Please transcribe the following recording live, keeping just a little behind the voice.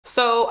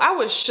So I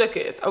was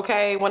shooketh,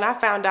 okay, when I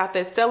found out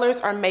that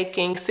sellers are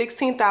making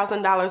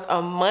 $16,000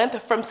 a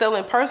month from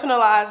selling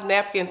personalized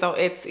napkins on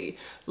Etsy.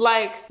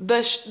 Like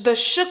the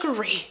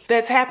shookery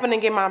that's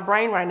happening in my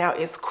brain right now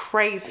is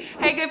crazy.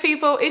 Hey good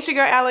people, it's your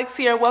girl Alex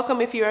here.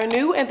 Welcome if you are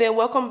new, and then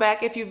welcome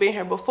back if you've been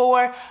here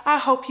before. I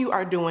hope you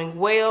are doing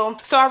well.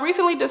 So I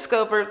recently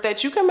discovered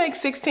that you can make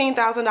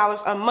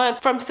 $16,000 a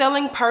month from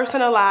selling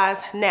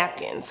personalized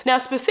napkins. Now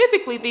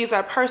specifically, these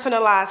are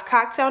personalized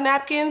cocktail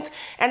napkins,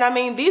 and I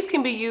mean these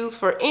can be used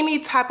for any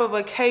type of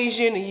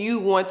occasion you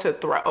want to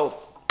throw.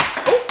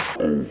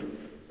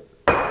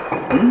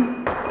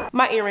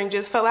 My earring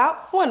just fell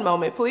out. One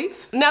moment,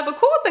 please. Now, the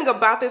cool thing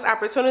about this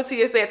opportunity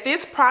is that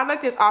this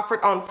product is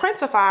offered on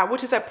Printify,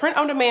 which is a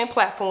print-on-demand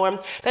platform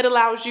that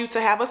allows you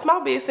to have a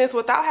small business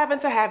without having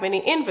to have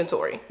any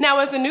inventory. Now,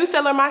 as a new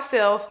seller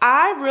myself,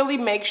 I really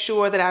make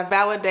sure that I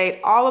validate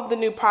all of the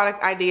new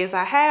product ideas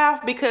I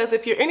have, because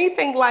if you're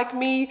anything like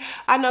me,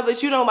 I know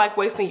that you don't like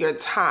wasting your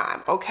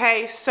time,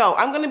 okay? So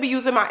I'm gonna be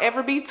using my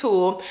Everbee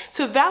tool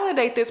to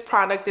validate this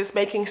product that's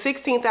making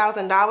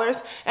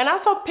 $16,000 and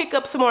also pick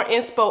up some more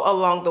inspo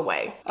along the way.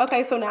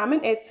 Okay, so now I'm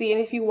in Etsy, and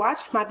if you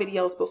watched my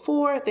videos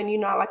before, then you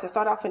know I like to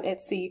start off in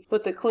Etsy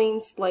with a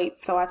clean slate.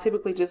 So I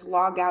typically just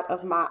log out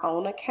of my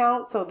own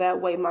account, so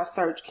that way my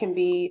search can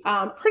be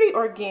pretty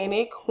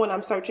organic when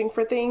I'm searching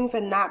for things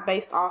and not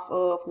based off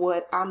of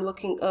what I'm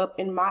looking up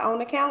in my own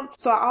account.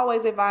 So I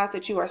always advise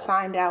that you are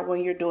signed out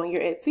when you're doing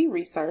your Etsy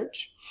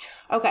research.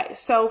 Okay,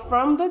 so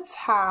from the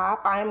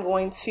top, I am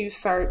going to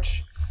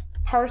search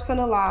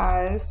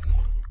personalized.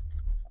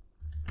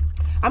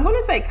 I'm going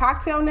to say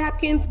cocktail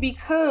napkins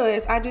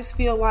because I just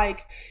feel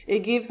like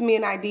it gives me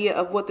an idea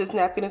of what this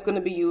napkin is going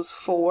to be used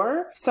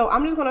for. So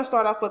I'm just going to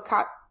start off with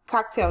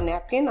cocktail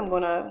napkin. I'm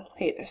going to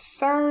hit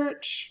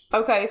search.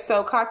 Okay,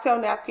 so cocktail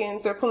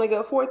napkins are pulling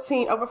up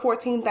over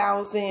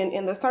 14,000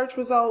 in the search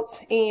results,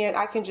 and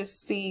I can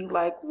just see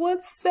like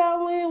what's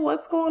selling,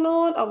 what's going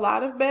on. A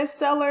lot of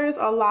bestsellers,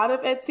 a lot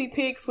of Etsy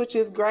picks, which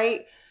is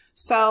great.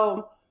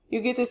 So you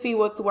get to see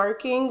what's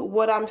working.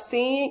 What I'm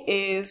seeing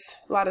is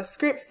a lot of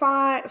script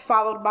font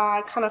followed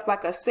by kind of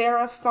like a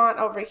serif font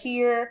over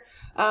here.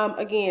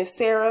 Again,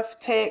 serif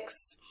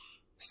text,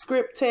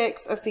 script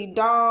text. I see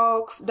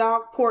dogs,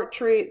 dog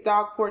portrait,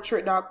 dog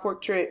portrait, dog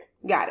portrait.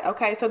 Got it.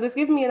 Okay, so this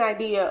gives me an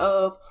idea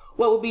of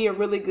what would be a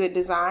really good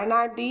design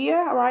idea,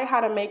 right? How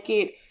to make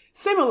it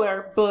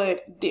similar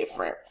but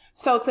different.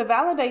 So to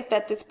validate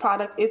that this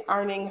product is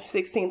earning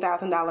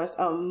 $16,000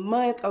 a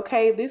month,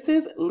 okay, this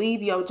is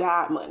leave your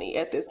job money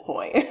at this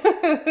point.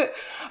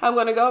 I'm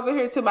going to go over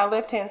here to my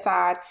left hand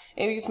side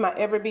and use my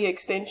Everbee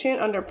extension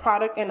under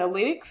product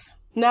analytics.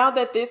 Now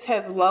that this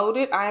has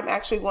loaded, I am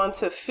actually going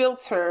to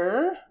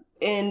filter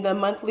in the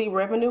monthly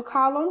revenue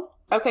column.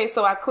 Okay,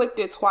 so I clicked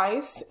it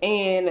twice,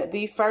 and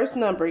the first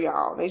number,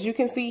 y'all, as you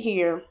can see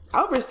here,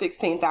 over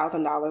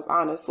 $16,000,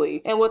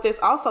 honestly. And what this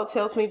also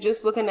tells me,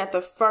 just looking at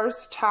the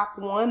first top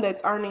one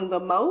that's earning the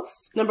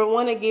most, number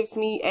one, it gives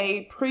me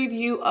a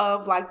preview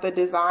of like the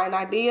design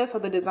idea, so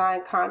the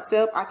design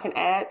concept I can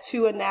add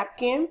to a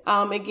napkin.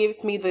 It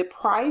gives me the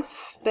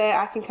price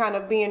that I can kind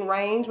of be in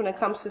range when it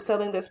comes to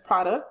selling this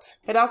product.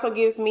 It also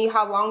gives me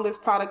how long this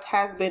product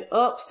has been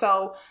up,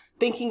 so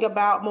thinking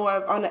about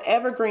more on an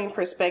evergreen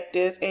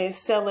perspective and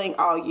selling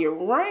all year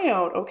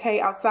round, okay,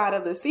 outside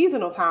of the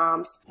seasonal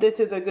times, this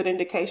is a good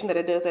indication that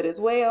it does that as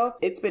well.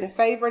 It's been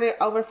favorited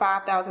over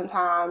 5,000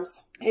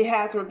 times. It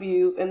has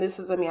reviews, and this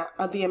is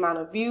the amount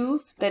of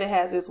views that it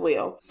has as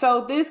well.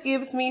 So this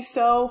gives me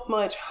so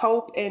much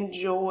hope and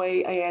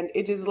joy, and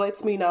it just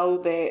lets me know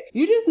that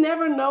you just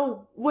never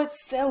know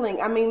what's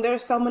selling. I mean,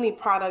 there's so many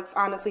products,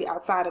 honestly,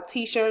 outside of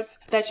t-shirts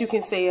that you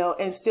can sell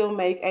and still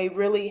make a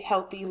really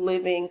healthy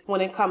living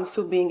when it comes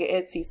to being an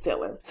Etsy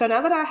seller. So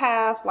now that I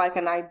have like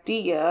an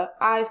idea,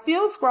 I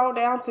still scroll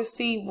down to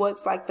see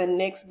what's like the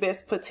next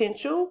best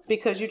potential,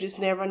 because you just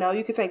never know.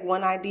 You could take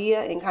one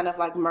idea and kind of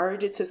like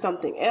merge it to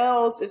something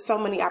else. There's so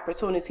many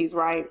opportunities,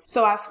 right?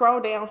 So I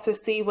scroll down to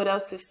see what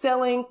else is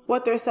selling,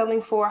 what they're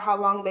selling for, how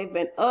long they've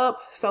been up,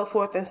 so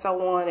forth and so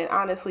on. And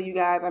honestly, you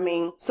guys, I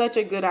mean, such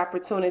a good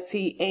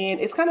opportunity, and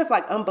it's kind of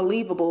like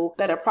unbelievable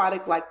that a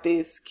product like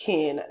this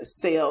can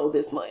sell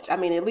this much. I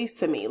mean, at least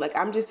to me, like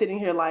I'm just sitting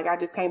here like I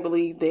just can't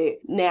believe that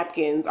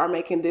napkins are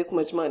making this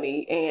much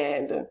money,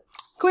 and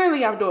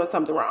clearly I'm doing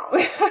something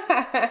wrong.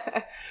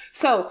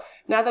 So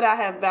now that I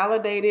have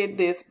validated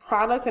this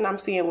product and I'm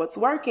seeing what's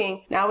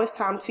working, now it's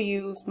time to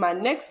use my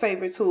next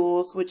favorite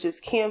tools, which is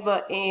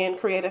Canva and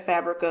Creative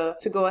Fabrica,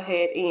 to go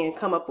ahead and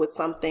come up with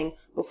something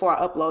before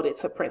I upload it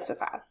to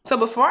Printify. So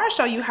before I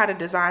show you how to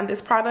design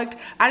this product,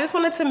 I just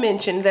wanted to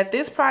mention that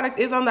this product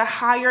is on the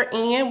higher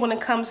end when it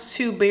comes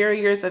to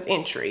barriers of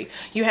entry.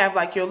 You have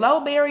like your low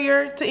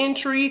barrier to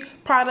entry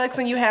products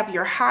and you have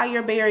your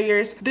higher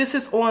barriers. This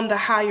is on the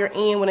higher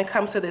end when it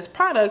comes to this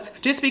product,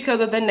 just because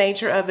of the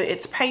nature of it.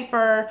 It's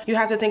paper, you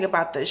have to think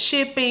about the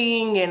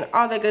shipping and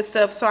all that good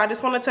stuff. So I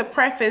just wanted to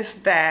preface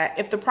that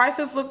if the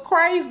prices look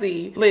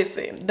crazy,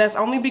 listen, that's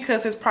only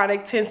because this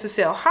product tends to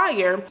sell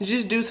higher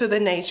just due to the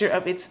nature of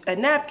if it's a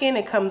napkin,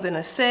 it comes in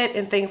a set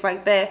and things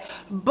like that.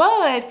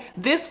 But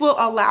this will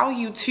allow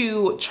you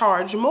to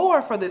charge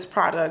more for this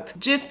product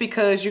just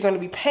because you're going to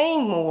be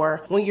paying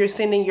more when you're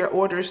sending your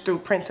orders through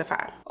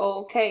Printify.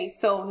 Okay,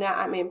 so now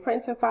I'm in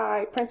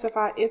Printify.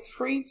 Printify is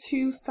free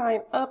to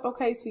sign up.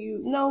 Okay, so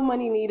no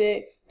money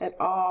needed at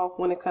all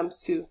when it comes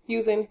to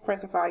using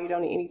Printify. You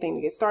don't need anything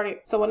to get started.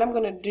 So what I'm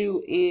going to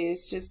do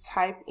is just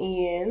type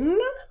in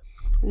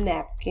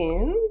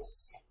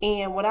napkins,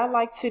 and what I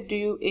like to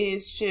do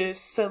is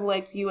just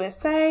select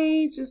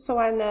USA, just so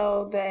I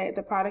know that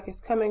the product is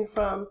coming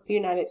from the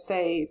United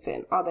States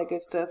and all that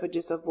good stuff. It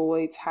just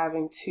avoids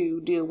having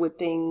to deal with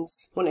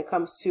things when it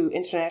comes to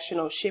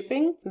international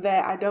shipping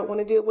that I don't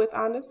want to deal with,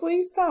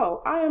 honestly.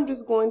 So I am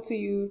just going to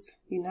use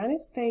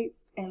United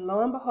States, and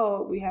lo and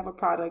behold, we have a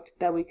product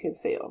that we can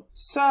sell.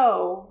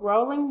 So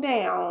rolling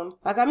down,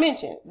 like I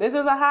mentioned, this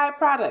is a high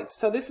product,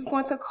 so this is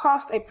going to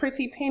cost a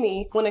pretty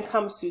penny when it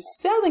comes to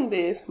selling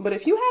this. But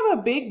if you have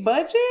a big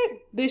budget,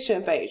 this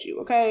shouldn't faze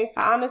you. Okay,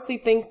 I honestly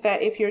think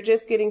that if you're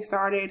just getting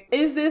started,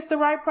 is this the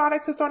right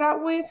product to start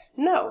out with?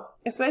 No,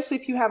 especially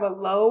if you have a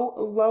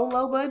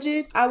low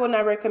budget. I would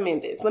not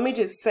recommend this. Let me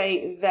just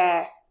say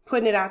that,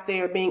 putting it out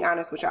there, being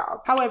honest with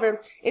y'all.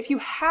 However, if you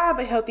have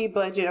a healthy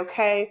budget,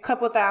 okay,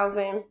 couple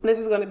thousand, this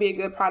is going to be a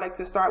good product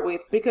to start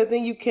with, because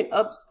then you can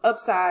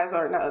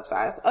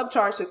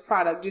upcharge this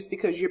product just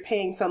because you're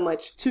paying so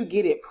much to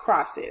get it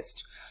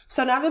processed.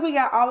 So now that we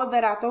got all of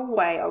that out the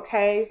way,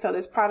 okay, so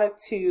this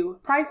product to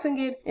pricing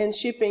it and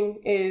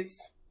shipping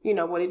is, you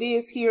know what it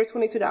is here,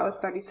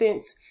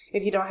 $22.30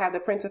 if you don't have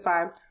the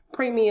Printify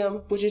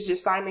Premium, which is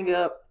just signing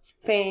up,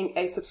 paying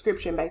a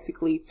subscription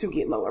basically to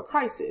get lower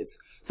prices.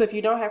 So if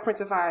you don't have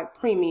Printify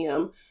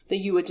Premium,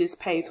 then you would just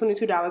pay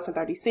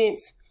 $22.30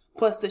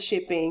 plus the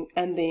shipping,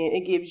 and then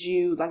it gives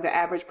you like the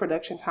average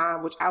production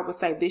time, which I would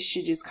say this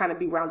should just kind of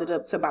be rounded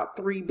up to about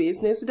 3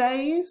 business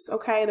days.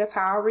 Okay, that's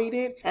how I read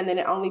it. And then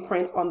it only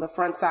prints on the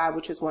front side,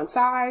 which is one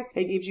side.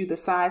 It gives you the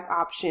size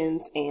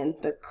options and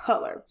the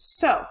color.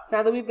 So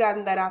now that we've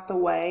gotten that out the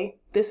way,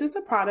 this is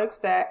a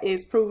product that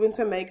is proven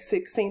to make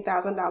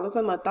 $16,000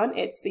 a month on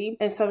Etsy.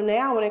 And so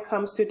now when it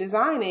comes to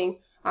designing,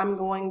 I'm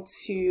going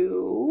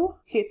to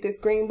hit this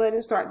green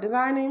button, start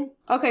designing.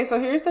 Okay,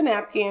 so here's the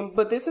napkin,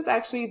 but this is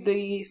actually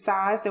the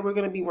size that we're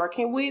going to be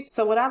working with.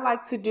 So what I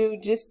like to do,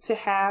 just to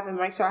have and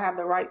make sure I have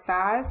the right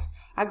size,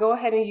 I go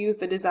ahead and use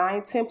the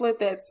design template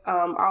that's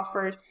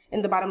offered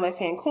in the bottom left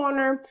hand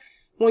corner.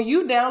 When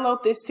you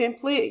download this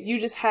template, you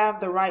just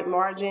have the right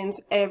margins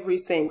every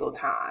single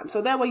time.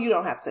 So that way you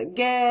don't have to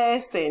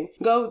guess and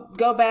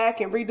go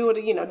back and redo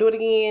it, do it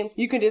again.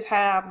 You can just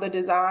have the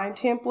design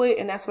template,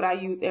 and that's what I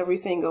use every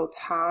single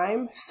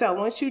time. So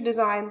once you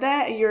design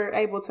that, you're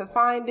able to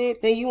find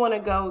it. Then you want to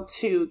go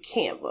to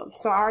Canva.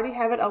 So I already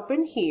have it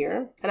open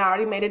here, and I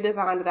already made a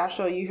design that I'll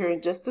show you here in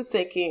just a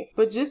second.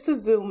 But just to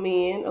zoom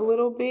in a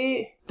little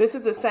bit, this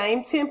is the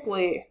same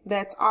template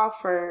that's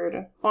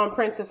offered on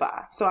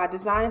Printify. So I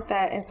designed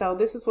that, and so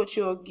this is what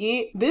you'll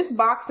get. This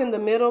box in the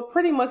middle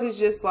pretty much is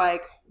just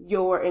like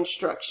your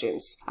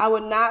instructions. I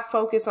would not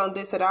focus on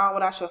this at all.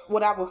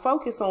 What I will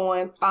focus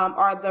on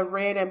are the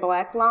red and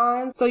black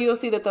lines. So you'll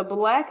see that the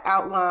black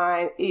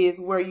outline is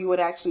where you would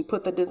actually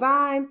put the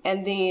design,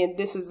 and then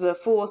this is a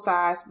full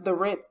size. The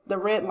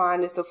red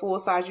line is the full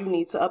size you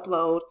need to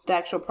upload the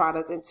actual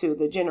product into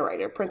the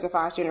generator,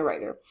 Printify's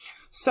generator.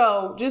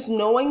 So just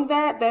knowing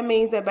that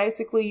means that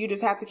basically you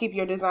just have to keep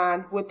your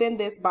design within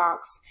this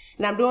box.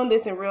 And I'm doing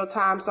this in real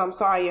time, so I'm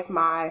sorry if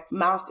my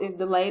mouse is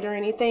delayed or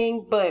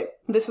anything, but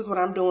this is what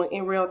I'm doing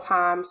in real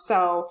time.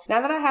 So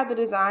now that I have the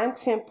design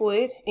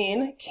template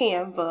in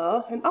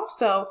Canva, and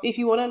also if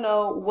you want to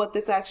know what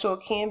this actual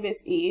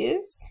canvas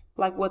is,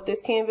 like what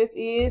this canvas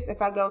is,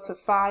 if I go to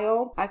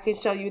file, I can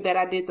show you that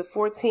I did the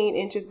 14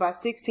 inches by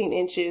 16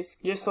 inches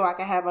just so I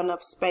can have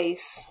enough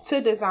space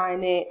to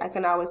design it. I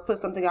can always put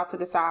something off to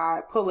the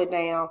side, pull it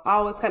down. I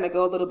always kind of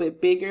go a little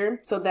bit bigger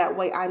so that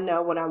way I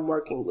know what I'm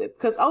working with,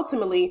 because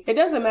ultimately it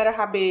doesn't matter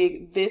how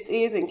big this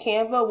is in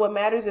Canva. What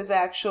matters is the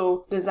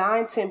actual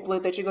design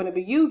template that you're going to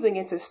be using,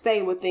 and to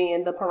stay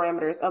within the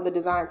parameters of the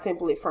design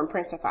template from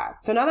Printify.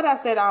 So now that I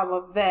said all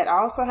of that, I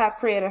also have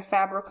Creative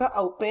Fabrica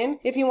open.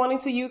 If you're wanting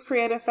to use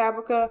Creative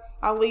Fabrica,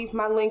 I'll leave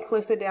my link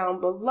listed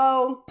down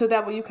below, so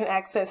that way you can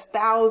access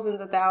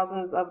thousands and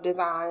thousands of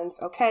designs,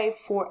 okay,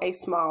 for a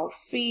small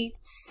fee.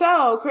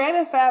 So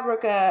Creative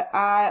Fabrica,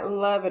 I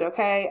love it,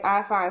 okay?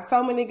 I find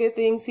so many good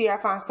things here.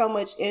 I find so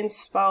much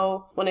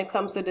inspo when it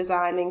comes to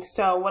designing.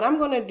 So what I'm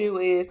going to do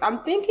is,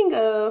 I'm thinking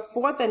of,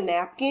 for the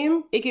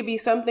napkin, it could be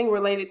something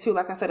related to,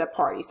 like I said, a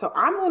party. So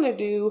I'm going to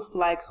do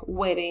like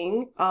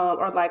wedding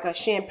or like a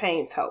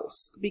champagne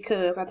toast,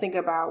 because I think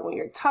about when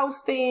you're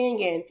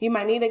toasting and you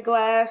might need a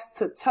glass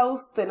to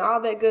toast and all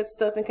that good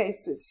stuff in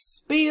case it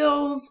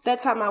spills.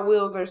 That's how my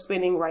wheels are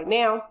spinning right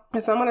now.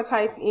 And so I'm going to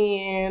type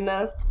in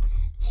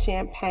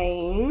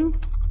champagne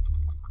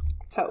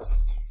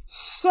toast.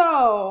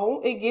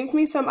 So it gives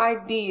me some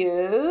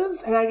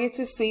ideas and I get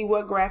to see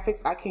what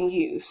graphics I can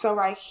use. So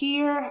right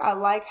here, I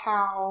like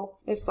how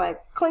it's like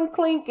clink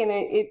clink and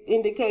it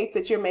indicates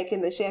that you're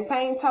making the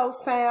champagne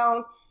toast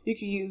sound. You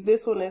can use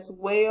this one as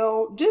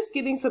well. Just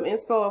getting some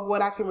inspo of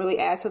what I can really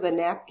add to the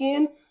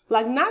napkin.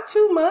 Like not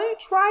too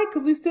much, right?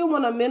 Because we still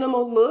want a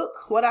minimal look.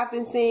 What I've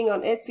been seeing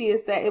on Etsy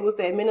is that it was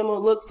that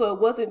minimal look. So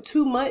it wasn't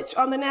too much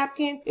on the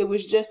napkin. It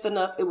was just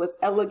enough. It was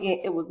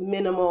elegant. It was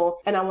minimal.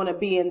 And I want to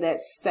be in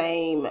that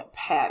same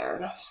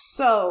pattern.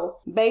 So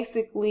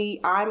basically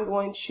I'm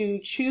going to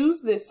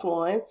choose this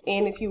one.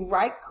 And if you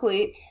right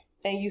click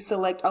and you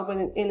select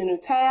open in the new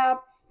tab,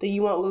 then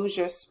you won't lose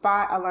your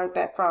spot. I learned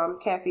that from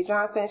Cassie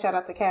Johnson. Shout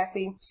out to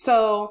Cassie.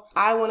 So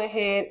I went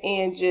ahead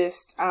and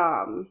just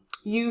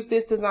use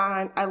this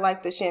design. I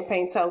like the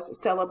champagne toast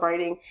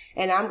celebrating,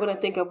 and I'm going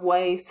to think of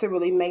ways to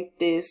really make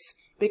this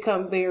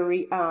become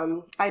very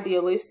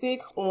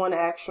idealistic on an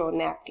actual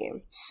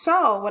napkin.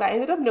 So what I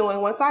ended up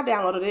doing once I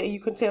downloaded it, you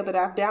can tell that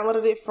I've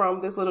downloaded it from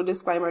this little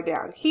disclaimer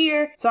down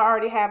here. So I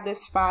already have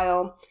this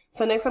file.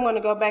 So next I'm going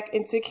to go back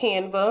into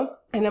Canva,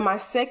 and in my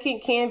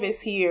second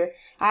canvas here,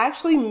 I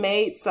actually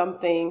made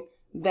something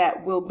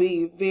that will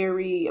be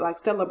very like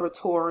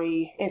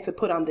celebratory and to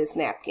put on this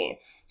napkin.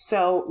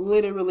 So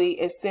literally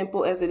as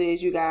simple as it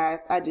is, you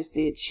guys, I just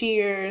did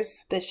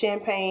cheers, the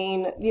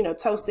champagne, you know,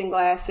 toasting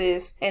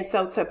glasses. And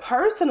so to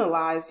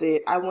personalize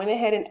it, I went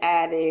ahead and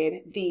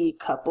added the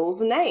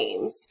couple's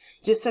names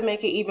just to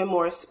make it even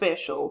more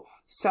special.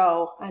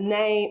 So a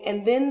name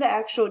and then the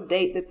actual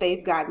date that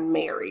they've gotten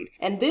married.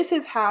 And this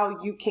is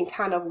how you can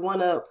kind of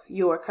one up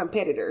your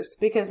competitors,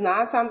 because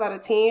 9 times out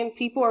of 10,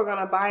 people are going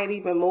to buy it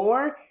even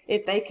more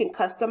if they can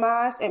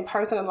customize and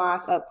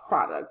personalize a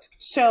product.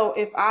 So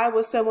if I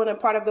was someone a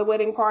part of the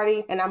wedding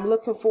party and I'm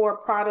looking for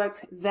a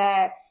product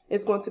that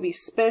is going to be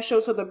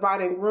special to the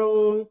bride and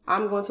groom,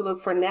 I'm going to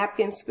look for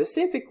napkins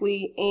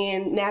specifically,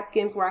 and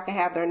napkins where I can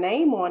have their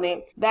name on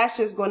it. That's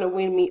just going to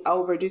win me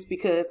over just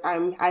because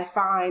I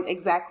find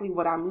exactly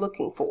what I'm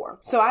looking for.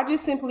 So I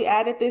just simply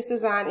added this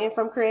design in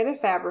from Creative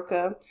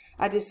Fabrica.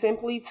 I just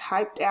simply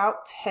typed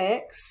out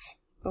text,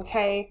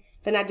 okay?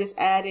 Then I just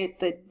added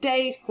the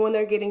date when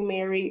they're getting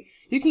married.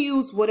 You can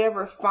use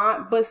whatever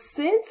font, but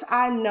since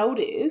I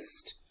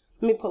noticed,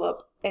 let me pull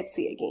up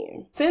Etsy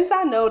again. Since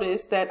I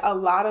noticed that a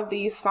lot of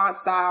these font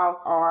styles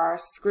are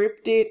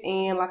scripted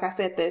and like I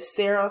said, that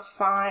serif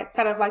font,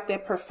 kind of like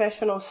that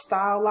professional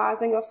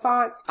stylizing of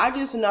fonts, I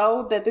just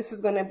know that this is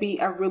going to be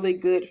a really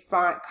good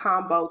font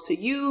combo to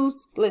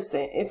use.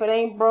 Listen, if it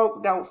ain't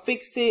broke, don't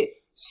fix it.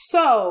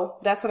 So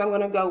that's what I'm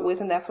going to go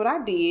with, and that's what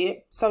I did.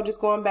 So just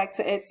going back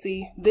to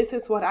Etsy, this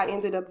is what I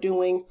ended up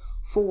doing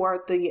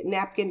for the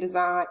napkin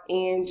design,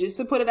 and just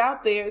to put it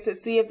out there to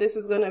see if this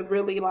is going to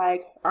really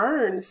like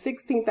earn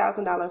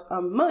 $16,000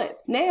 a month.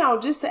 Now,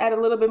 just to add a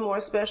little bit more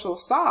special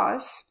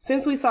sauce,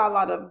 since we saw a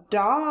lot of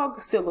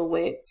dog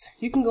silhouettes,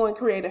 you can go in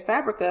Creative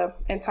Fabrica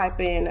and type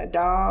in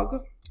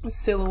dog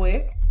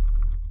silhouette.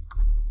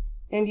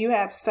 And you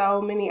have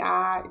so many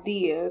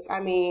ideas. I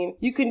mean,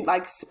 you can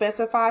like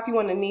specify if you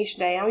want to niche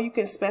down, you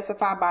can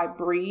specify by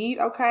breed,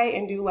 okay?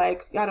 And do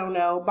like, I don't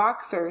know,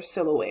 boxer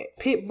silhouette,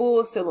 pit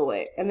bull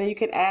silhouette. And then you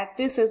can add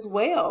this as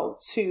well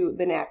to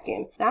the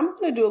napkin. Now I'm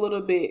going to do a little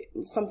bit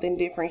something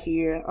different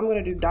here. I'm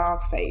going to do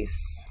dog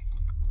face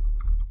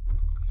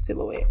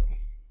silhouette.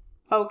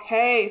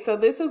 Okay, so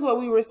this is what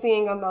we were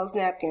seeing on those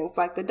napkins,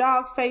 like the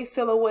dog face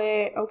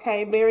silhouette,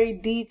 okay, very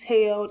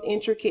detailed,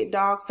 intricate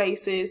dog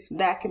faces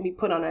that can be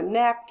put on a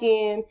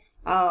napkin.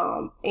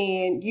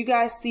 And you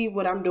guys see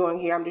what I'm doing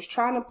here. I'm just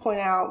trying to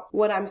point out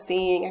what I'm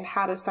seeing and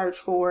how to search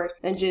for it,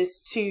 and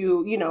just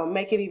to, you know,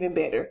 make it even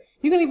better.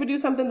 You can even do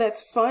something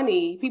that's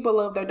funny. People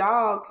love their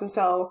dogs, and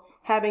so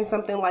having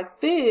something like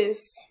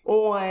this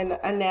on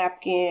a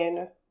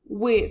napkin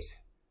with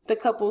the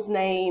couple's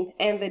name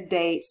and the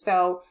date.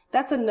 So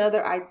that's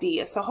another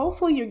idea. So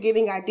hopefully you're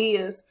getting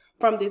ideas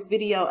from this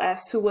video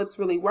as to what's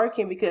really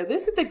working, because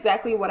this is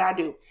exactly what I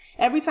do.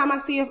 Every time I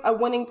see a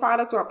winning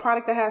product or a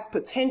product that has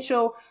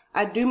potential,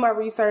 I do my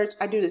research.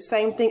 I do the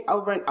same thing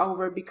over and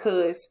over,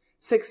 because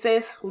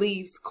success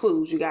leaves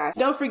clues, you guys.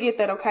 Don't forget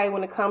that, okay,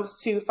 when it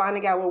comes to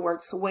finding out what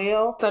works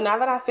well. So now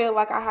that I feel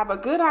like I have a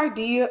good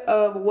idea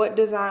of what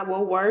design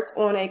will work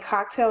on a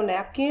cocktail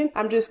napkin,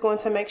 I'm just going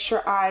to make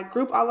sure I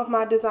group all of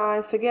my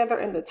designs together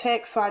in the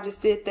text. So I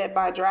just did that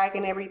by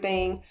dragging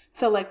everything,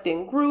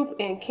 selecting group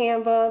in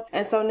Canva.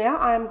 And so now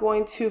I'm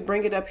going to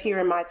bring it up here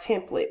in my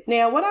template.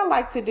 Now what I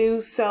like to do,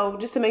 so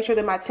just to make sure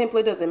that my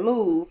template doesn't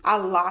move, I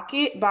lock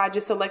it by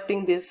just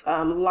selecting this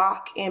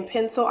lock and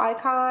pencil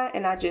icon,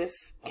 and I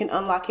just can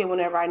unlock it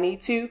whenever I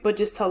need to. But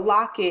just to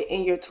lock it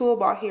in your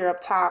toolbar here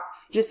up top,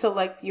 just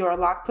select your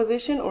lock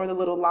position or the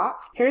little lock.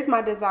 Here's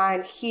my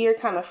design here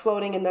kind of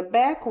floating in the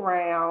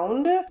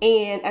background.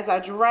 And as I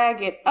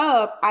drag it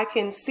up, I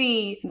can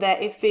see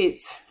that it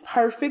fits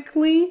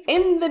perfectly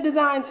in the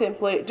design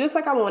template just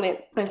like I want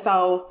it. And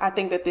so I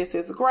think that this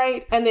is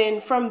great. And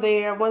then from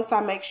there, once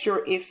I make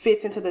sure it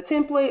fits into the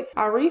template,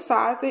 I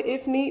resize it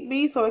if need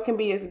be so it can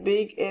be as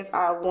big as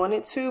I want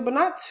it to, but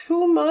not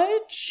too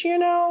much, you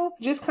know,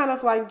 just kind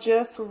of like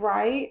just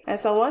right. And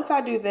so once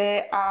I do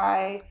that,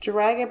 I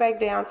drag it back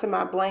down to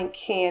my blank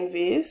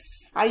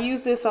canvas. I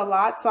use this a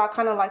lot, so I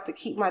kind of like to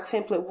keep my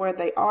template where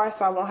they are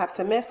so I won't have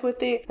to mess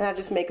with it. And I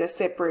just make a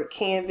separate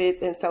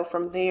canvas. And so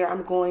from there,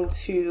 I'm going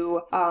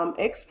to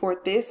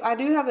export this. I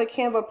do have the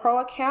Canva Pro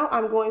account.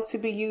 I'm going to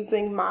be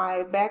using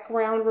my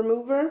background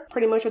remover,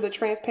 pretty much with the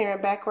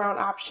transparent background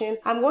option.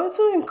 I'm going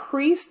to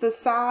increase the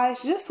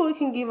size just so it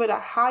can give it a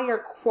higher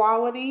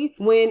quality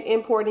when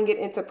importing it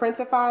into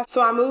Printify.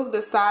 So I move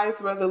the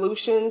size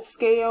resolution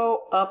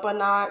scale up a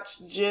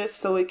notch just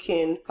so it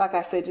can, like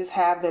I said, just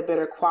have that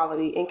better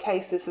quality in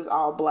case this is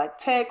all black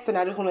text and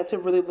I just want it to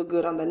really look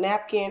good on the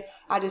napkin.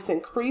 I just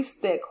increase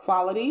that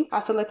quality. I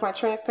select my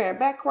transparent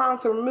background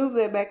to remove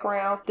that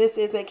background. This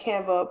is a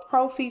Canva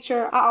Pro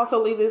feature. I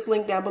also leave this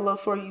link down below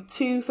for you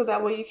too, so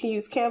that way you can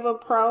use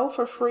Canva Pro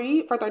for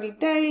free for 30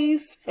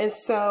 days. And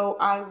so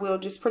I will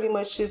just pretty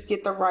much just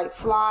get the right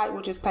slide,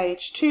 which is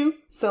page 2,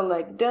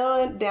 select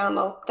done,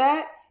 download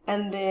that,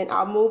 and then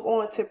I'll move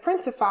on to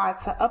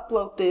Printify to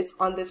upload this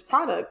on this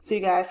product so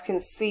you guys can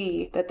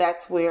see that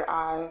that's where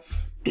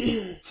I've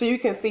so you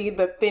can see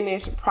the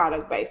finished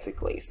product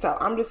basically. So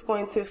I'm just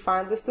going to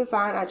find this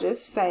design I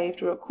just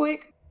saved real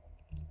quick.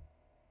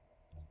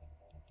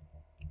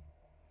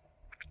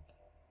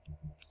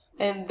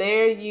 And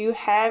there you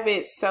have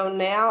it. So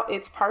now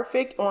it's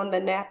perfect on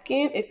the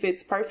napkin. It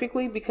fits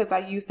perfectly because I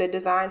use the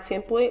design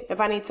template. If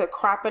I need to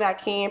crop it, I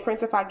can.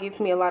 Printify gives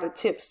me a lot of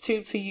tips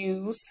too to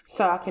use.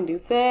 So I can do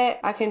that.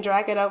 I can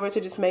drag it over to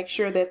just make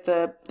sure that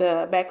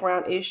the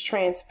background is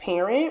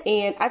transparent.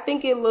 And I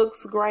think it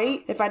looks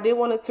great. If I did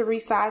want it to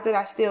resize it,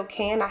 I still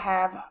can. I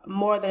have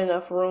more than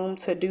enough room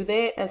to do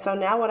that. And so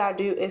now what I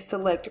do is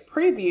select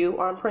preview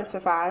on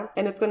Printify,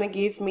 and it's going to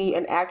give me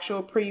an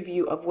actual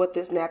preview of what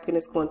this napkin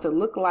is going to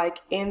look like.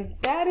 And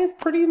that is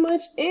pretty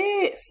much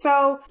it.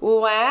 So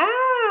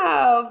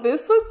wow,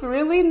 this looks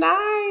really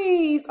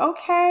nice.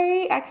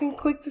 Okay, I can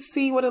click to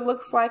see what it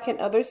looks like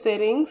in other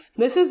settings.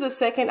 This is the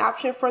second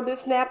option for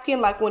this napkin,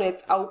 like when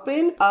it's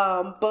open,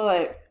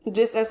 but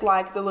just as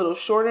like the little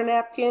shorter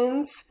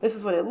napkins, this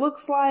is what it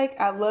looks like.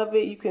 I love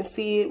it. You can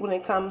see it when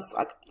it comes,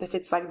 like if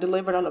it's like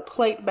delivered on a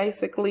plate,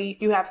 basically.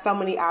 You have so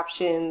many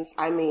options.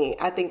 I mean,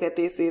 I think that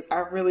this is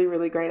a really,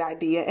 really great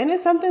idea. And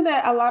it's something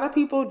that a lot of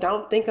people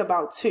don't think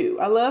about too.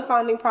 I love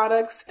finding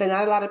products that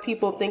not a lot of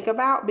people think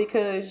about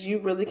because you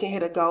really can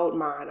hit a gold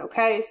mine,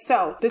 okay?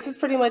 So this is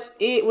pretty much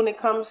it when it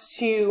comes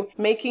to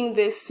making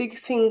this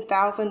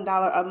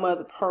 $16,000 a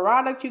month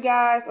product, you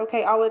guys.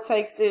 Okay, all it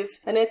takes is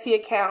an Etsy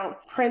account,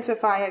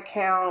 Printify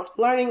account,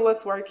 learning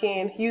what's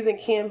working, using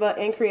Canva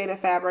and Creative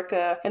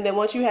Fabrica, and then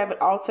once you have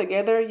it all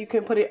together, you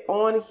can put it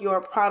on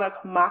your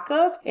product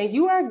mock-up and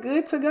you are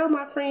good to go,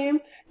 my friend.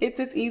 It's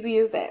as easy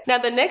as that. Now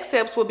the next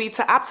steps will be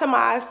to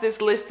optimize this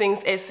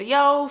listing's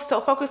SEO,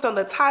 so focus on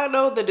the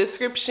title, the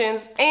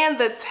descriptions, and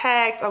the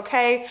tags,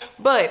 okay?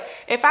 But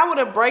if I were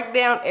to break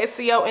down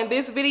SEO in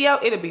this video,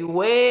 it'd be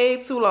way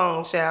too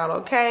long, child,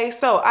 okay?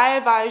 So I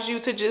advise you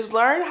to just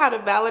learn how to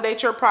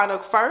validate your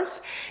product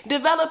first,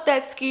 develop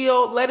that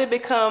skill, let it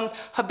become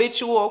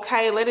habitual,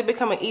 okay? Let it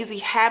become an easy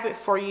habit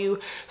for you,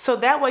 so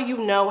that way you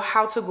know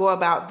how to go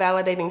about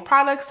validating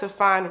products to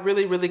find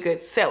really, really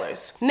good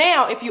sellers.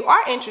 Now, if you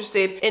are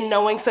interested in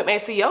knowing some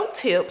SEO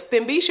tips,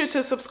 then be sure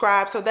to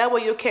subscribe so that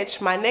way you'll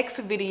catch my next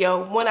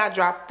video when I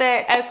drop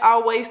that. As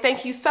always,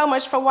 thank you so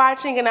much for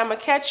watching, and I'm gonna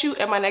catch you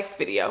in my next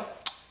video.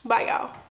 Bye, y'all.